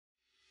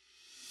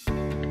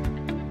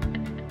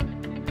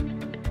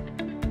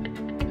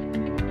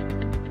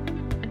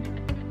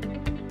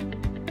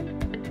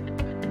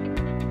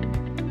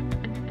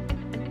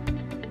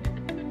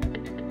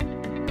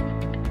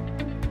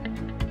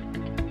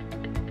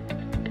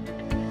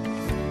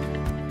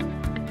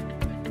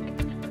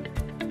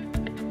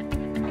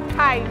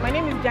Hi, my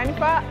name is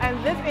Jennifer and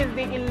this is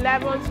the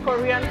 11th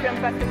Korean Film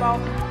Festival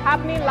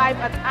happening live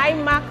at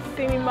IMAX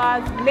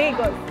Cinemas,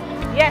 Lagos.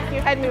 Yes,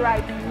 you heard me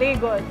right,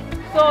 Lagos.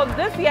 So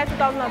this year,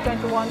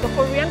 2021, the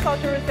Korean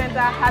Cultural Center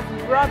has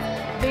brought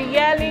the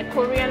yearly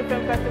Korean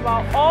Film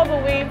Festival all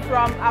the way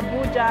from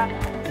Abuja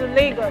to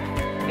Lagos.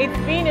 It's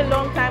been a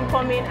long time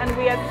coming and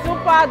we are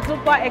super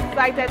duper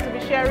excited to be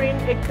sharing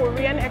a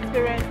Korean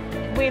experience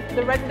with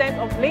the residents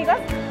of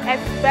Lagos,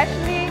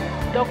 especially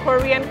the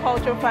Korean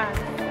culture fans.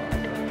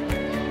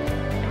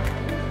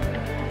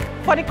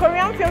 For the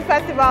Korean Film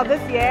Festival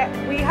this year,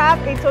 we have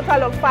a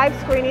total of 5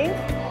 screenings,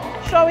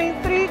 showing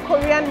 3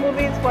 Korean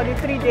movies for the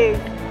 3 days.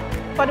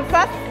 For the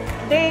first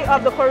day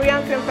of the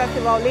Korean Film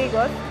Festival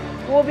Lagos,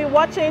 we'll be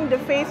watching The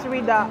Face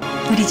Reader.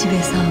 우리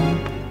집에서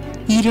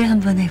일을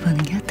한번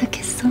해보는 게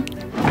어떻겠어?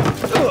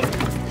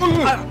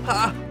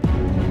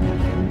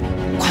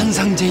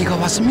 관상제의가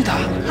왔습니다.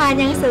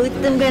 한양에서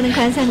으뜸 가는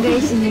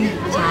관상가의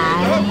신을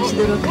잘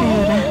모시도록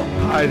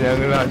하여라.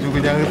 한양을 아주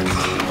그냥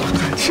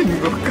다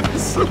가진 것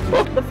같소.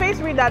 The Face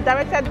Reader,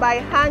 directed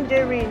by Han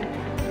Jae-rin,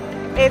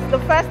 is the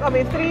first of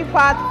a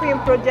 3-part film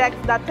project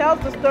that tells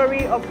the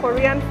story of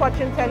Korean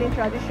fortune-telling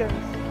traditions.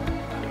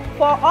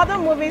 For other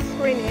movie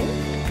screenings,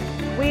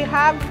 we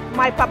have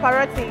My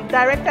Paparazzi,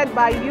 directed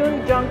by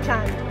Yoon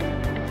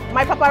Jung-chan.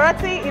 My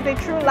Paparazzi is a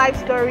true life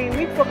story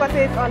which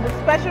focuses on the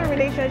special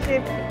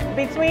relationship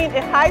between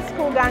a high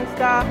school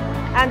gangster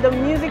and the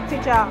music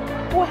teacher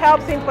who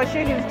helps him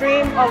pursue his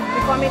dream of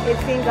becoming a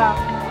singer.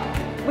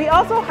 We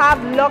also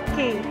have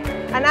Lucky,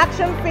 an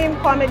action film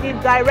comedy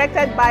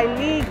directed by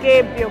Lee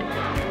Gae-byuk.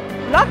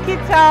 Lucky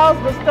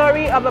tells the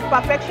story of a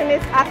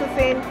perfectionist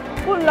assassin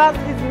who lost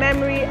his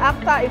memory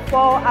after a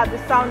fall at the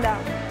sounder.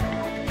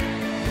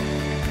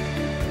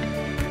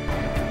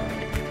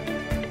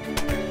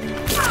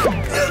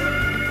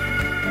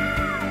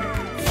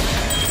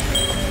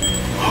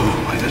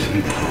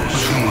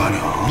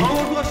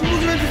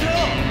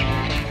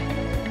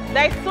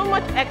 There is so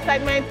much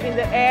excitement in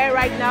the air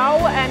right now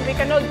and we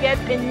cannot get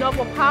enough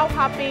of how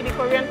happy the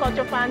Korean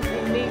culture fans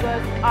in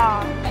Lagos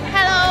are.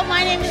 Hello,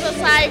 my name is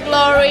Asai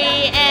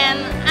Glory and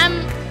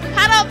I'm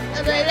part of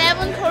the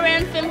 11th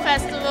Korean Film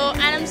Festival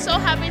and I'm so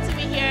happy to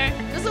be here.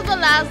 This is the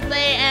last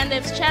day and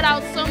they've shared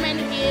out so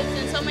many gifts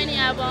and so many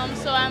albums,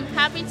 so I'm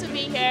happy to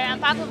be here. I'm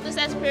part of this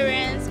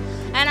experience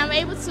and I'm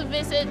able to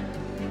visit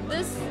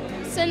this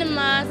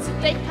cinema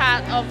to take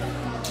part of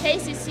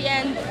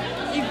KCCN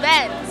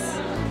events.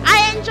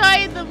 I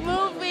enjoyed the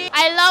movie.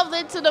 I loved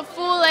it to the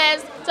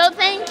fullest. So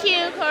thank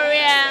you,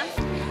 Korea.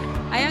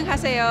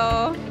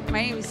 안녕하세요.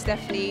 My name is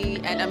Stephanie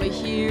and I'm a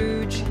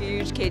huge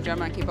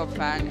K-drama and K-pop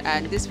fan,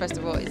 and this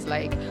festival was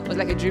like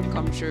a dream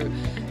come true.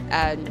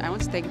 And I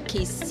want to thank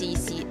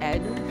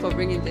KCCN for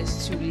bringing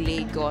this to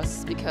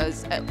Lagos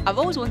because I've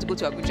always wanted to go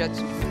to Abuja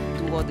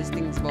to do all these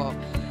things, but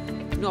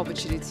no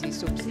opportunity.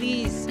 So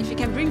please, if you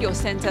can bring your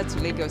center to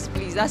Lagos,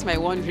 please, that's my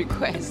one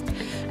request.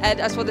 And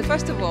as for the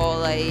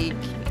festival,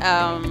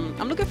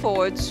 I'm looking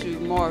forward to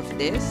more of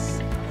this.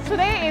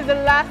 Today is the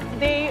last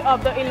day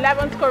of the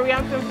 11th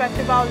Korean Film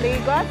Festival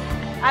Lagos.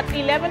 At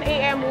 11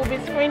 a.m. we'll be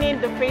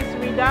screening The Face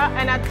Reader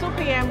and at 2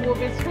 p.m. we'll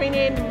be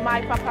screening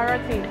My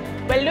Paparazzi.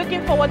 We're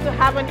looking forward to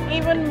having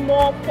even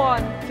more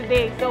fun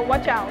today, so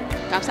watch out.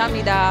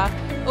 감사합니다.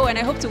 Oh, and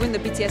I hope to win the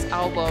BTS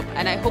album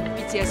and I hope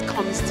BTS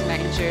comes to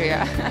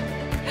Nigeria.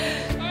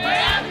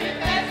 Korean Film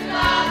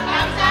Festival,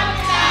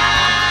 감사합니다.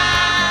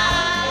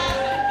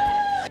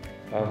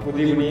 Good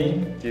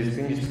evening,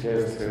 distinguished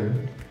guests.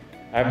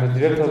 I'm the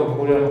director of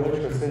Korean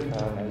Cultural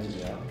Center,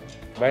 Nigeria.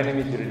 My name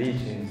is Lee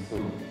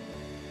Jin-soo.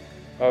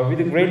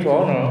 With great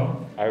honor,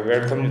 I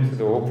welcome you to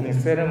the opening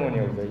ceremony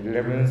of the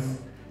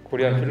 11th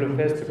Korean Film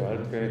Festival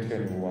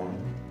 2021.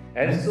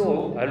 And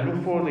so, I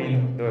look forward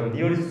in the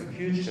nearest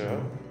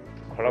future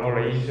to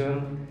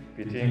collaboration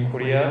between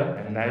Korea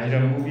and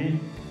Nigerian movie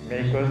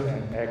makers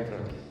and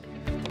actors.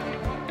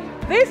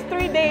 These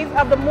 3 days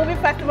of the movie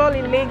festival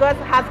in Lagos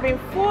has been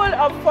full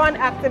of fun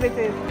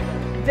activities.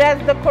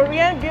 There's the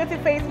Korean beauty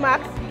face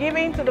masks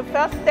given to the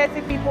first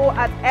 30 people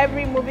at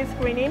every movie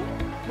screening.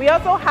 We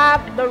also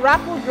have the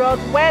raffle draws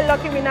where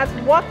lucky winners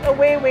walk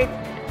away with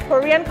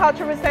Korean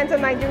Cultural Center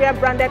Nigeria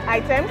branded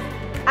items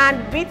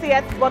and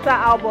BTS butter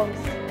albums.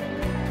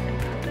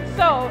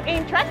 So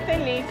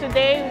interestingly,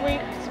 today we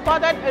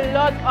spotted a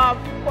lot of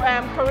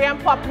Korean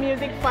pop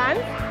music fans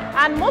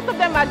and most of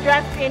them are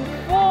dressed in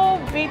full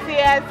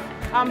BTS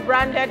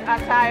branded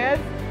attires.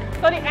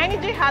 So the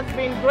energy has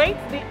been great,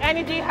 the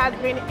energy has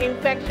been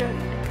infectious.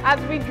 As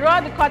we draw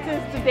the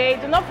curtains today,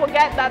 do not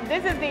forget that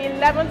this is the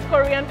 11th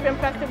Korean Film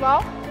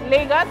Festival,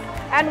 Lagos,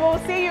 and we'll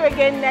see you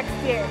again next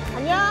year.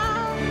 Annyeong!